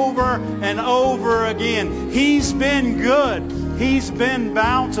over and over again. He's been good. He's been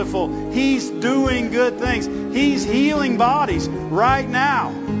bountiful. He's doing good things. He's healing bodies right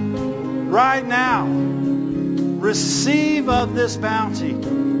now. Right now. Receive of this bounty,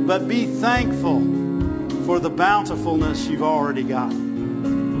 but be thankful for the bountifulness you've already got.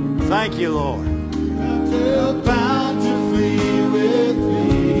 Thank you, Lord. Dealt bountifully with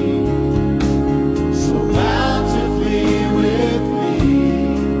me, so bountifully with me.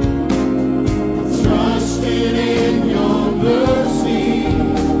 Trusted in your mercy,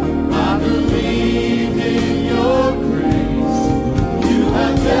 I believe in your grace. You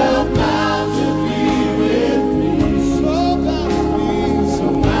have dealt bountifully with me.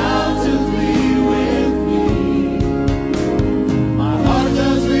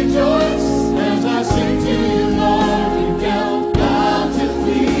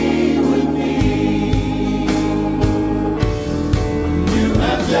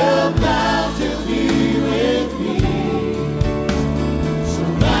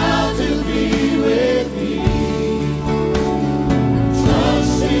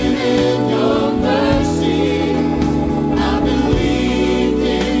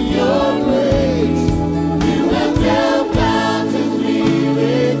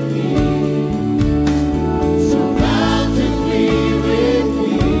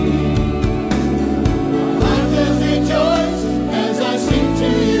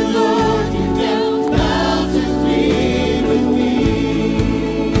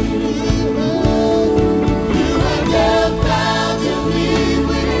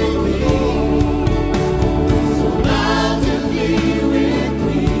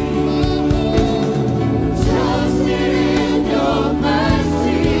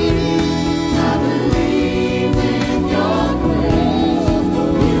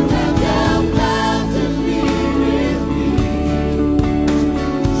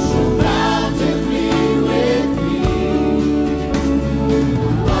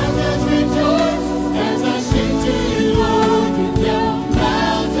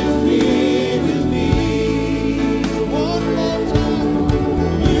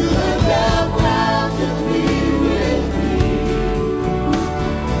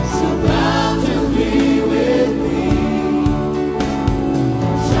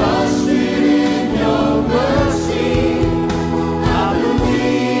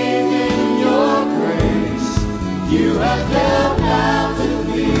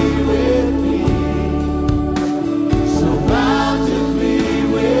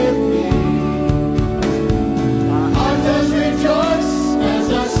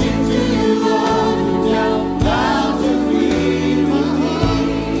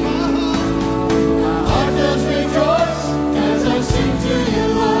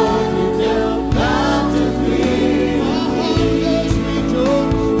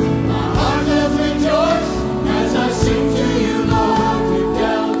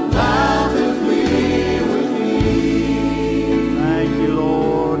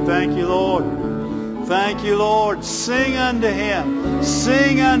 Sing unto Him.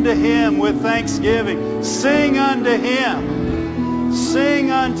 Sing unto Him with thanksgiving. Sing unto Him.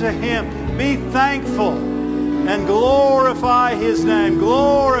 Sing unto Him. Be thankful and glorify His name.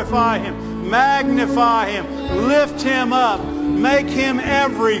 Glorify Him. Magnify Him. Lift Him up. Make Him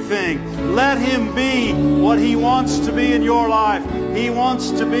everything. Let Him be what He wants to be in your life. He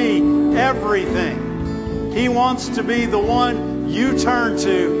wants to be everything. He wants to be the one you turn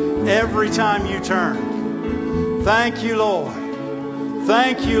to every time you turn. Thank you, Lord.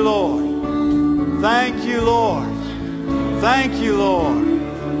 Thank you, Lord. Thank you, Lord. Thank you,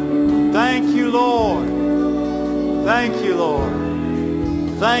 Lord. Thank you, Lord. Thank you, Lord.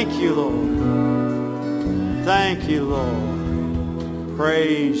 Thank you, Lord. Thank you, Lord.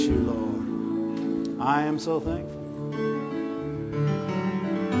 Praise you, Lord. I am so thankful.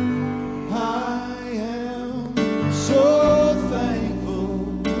 I am so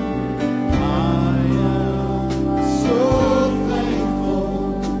thankful. I am so thankful.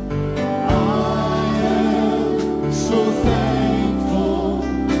 I am so thankful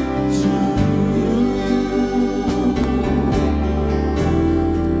to you.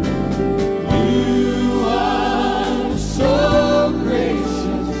 You are so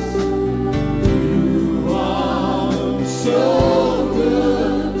gracious. You are so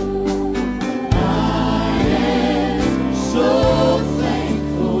good. I am so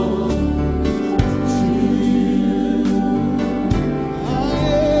thankful to you. I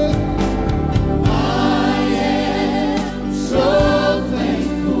am so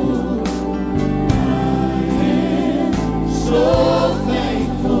thankful. I am so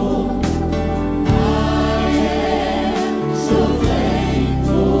thankful. I am so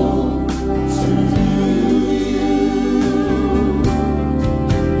thankful to you.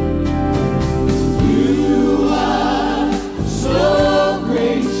 You are so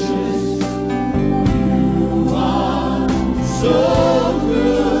gracious. You are so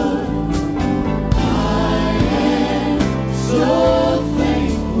good. I am so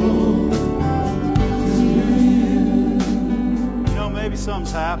thankful to you. You know, maybe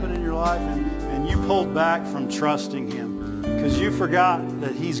something's happened in your life and you pulled back from trusting Him because you forgot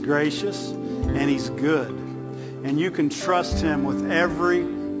that He's gracious and He's good. And you can trust Him with every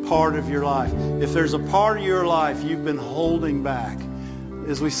part of your life. If there's a part of your life you've been holding back,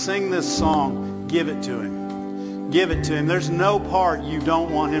 as we sing this song, give it to Him. Give it to Him. There's no part you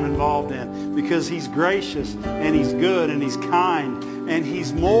don't want Him involved in because He's gracious and He's good and He's kind and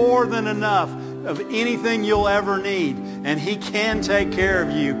He's more than enough of anything you'll ever need. And He can take care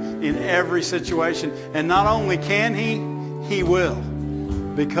of you in every situation. And not only can He, He will.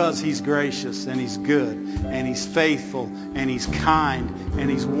 Because He's gracious and He's good and He's faithful and He's kind and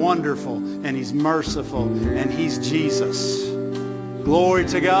He's wonderful and He's merciful and He's Jesus. Glory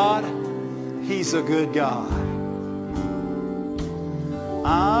to God. He's a good God.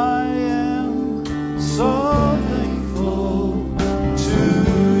 I am so thankful to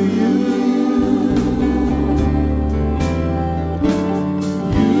you.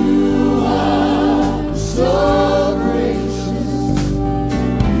 You are so gracious.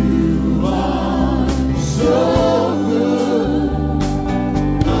 You are so good.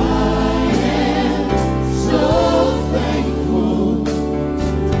 I am so thankful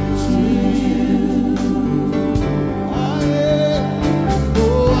to you.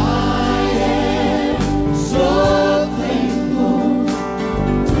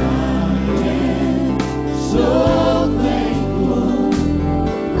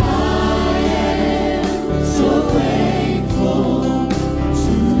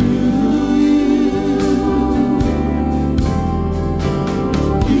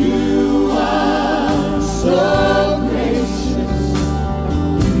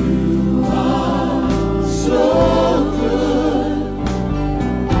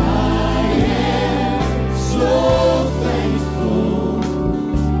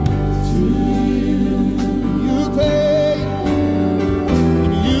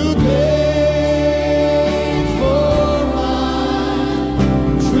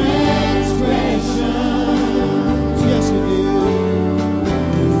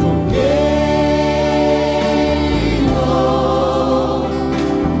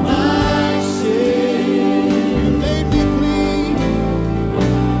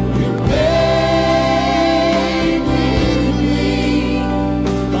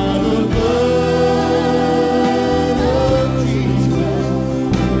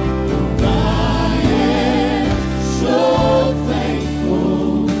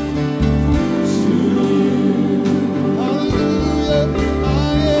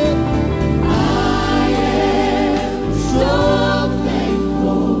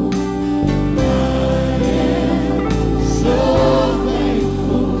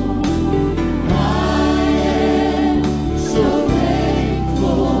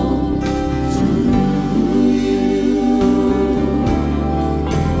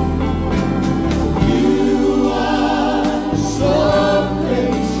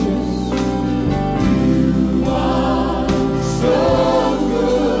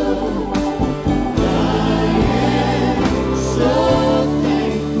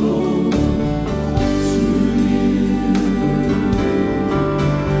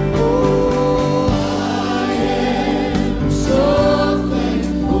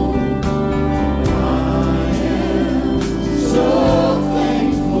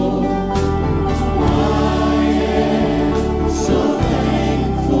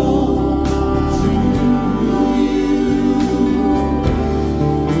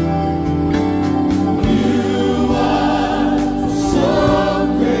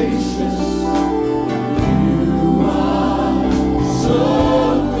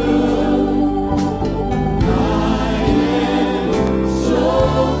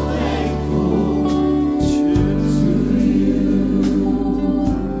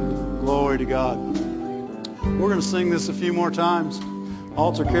 this a few more times.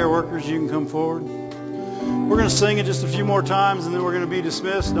 Altar care workers, you can come forward. We're going to sing it just a few more times, and then we're going to be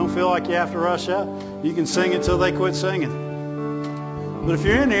dismissed. Don't feel like you have to rush out. You can sing it till they quit singing. But if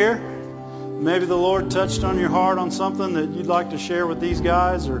you're in here, maybe the Lord touched on your heart on something that you'd like to share with these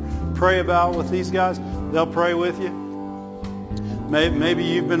guys or pray about with these guys, they'll pray with you. Maybe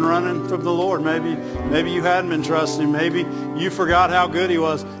you've been running from the Lord. Maybe you hadn't been trusting. Maybe you forgot how good He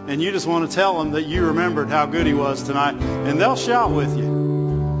was, and you just want to tell them that you remembered how good He was tonight, and they'll shout with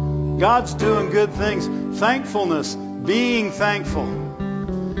you. God's doing good things. Thankfulness, being thankful,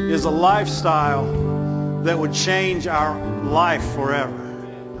 is a lifestyle that would change our life forever.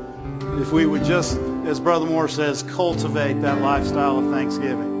 If we would just, as Brother Moore says, cultivate that lifestyle of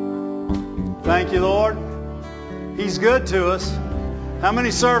thanksgiving. Thank you, Lord. He's good to us. How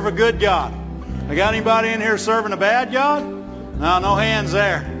many serve a good God? I got anybody in here serving a bad God? No hands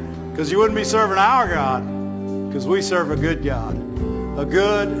there. Because you wouldn't be serving our God. Because we serve a good God. A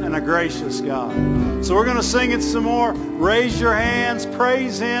good and a gracious God. So we're going to sing it some more. Raise your hands.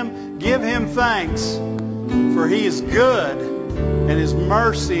 Praise Him. Give Him thanks. For He is good and His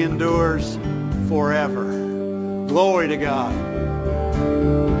mercy endures forever. Glory to God.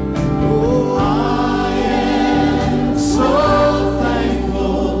 Oh, I am so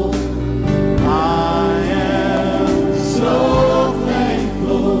thankful. I am so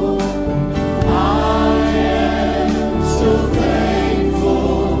thankful. I am so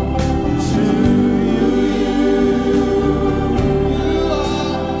thankful to you.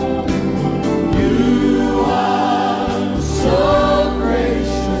 You are so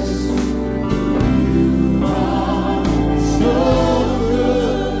gracious. You are so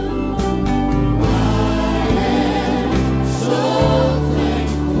good. I am so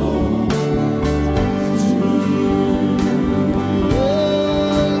thankful to you.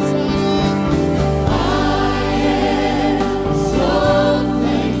 I am so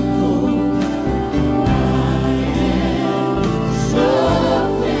thankful. I am so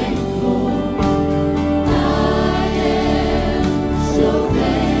thankful. I am so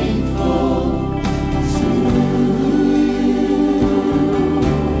thankful to you.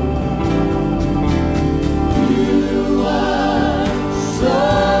 You are so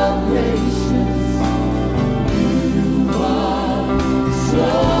gracious. You are so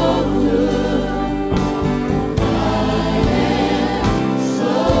good. I am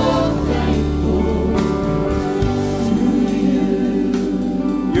so thankful to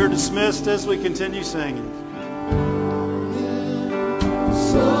you. You're dismissed as we continue singing.